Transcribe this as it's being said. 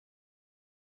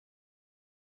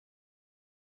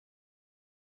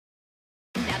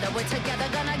we're together,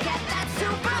 gonna get that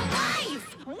super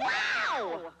life!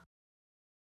 Wow!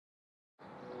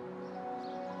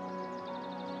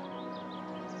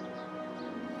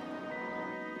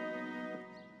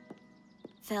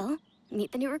 Phil,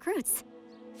 meet the new recruits.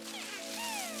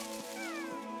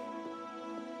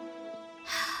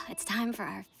 It's time for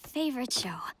our favorite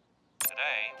show.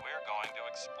 Today, we're going to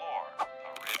explore a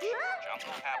rich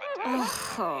jungle habitat.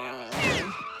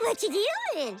 What you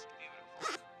doing?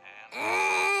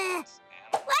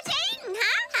 What's eating,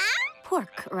 huh?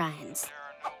 Pork rinds.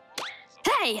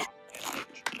 There Hey! are no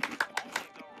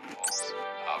rules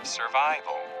of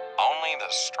survival. Only the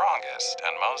strongest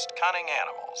and most cunning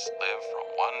animals live from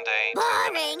one day to the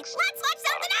Boring. next. Let's watch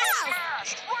something else.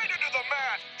 Smashed right into the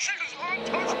mat. She is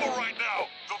untouchable right now.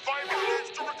 The Viper needs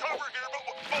to recover here, but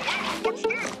wait, what's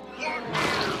this? What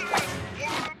is this?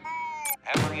 What a move!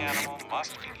 Every animal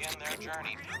must begin their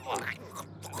journey through life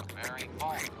as very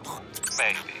vulnerable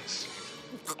babies.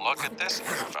 Look at this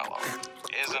little fellow.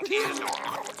 Isn't he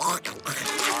adorable? Hard to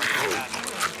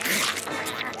imagine.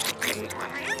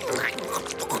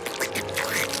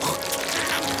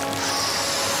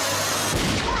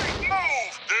 Great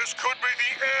move! This could be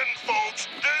the end, folks.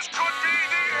 This could be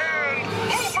the end.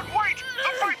 Oh, but wait!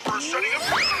 The Viper is setting up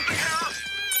for something here.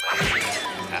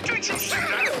 Did you see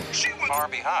that? She was Far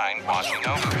behind, watching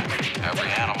over him. Every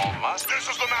animal must. This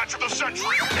is the match of the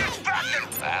century. It's back in.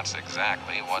 That's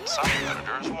exactly what some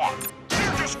predators want.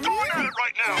 They're just going at it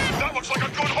right now. That looks like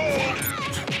a good hold.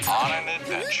 On an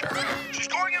adventure. She's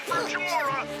going in for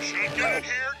Kimura. She'll get it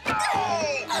here. No!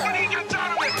 When he gets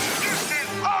out of it, this is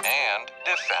up. And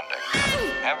defending.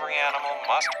 Every animal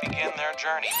must begin their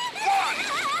journey. 1,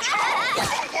 2.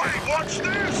 Oh, wait, what's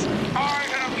this? I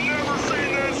have never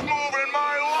seen this move in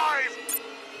my life.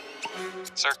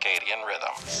 Circadian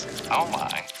rhythms. Oh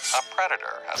my, a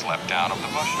predator has leapt out of the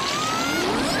bushes.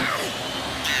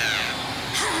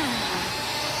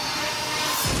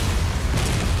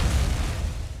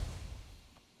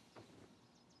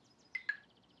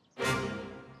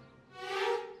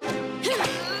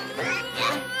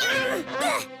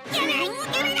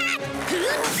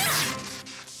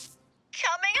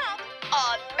 Coming up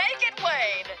on Make It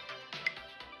Wade.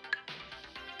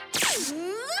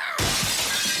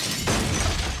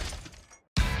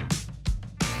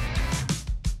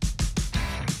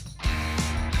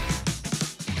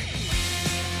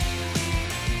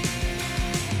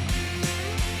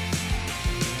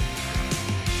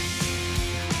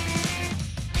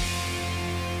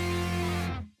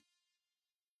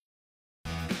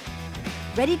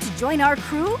 Ready to join our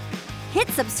crew? Hit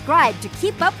subscribe to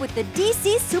keep up with the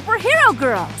DC Superhero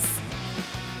Girls.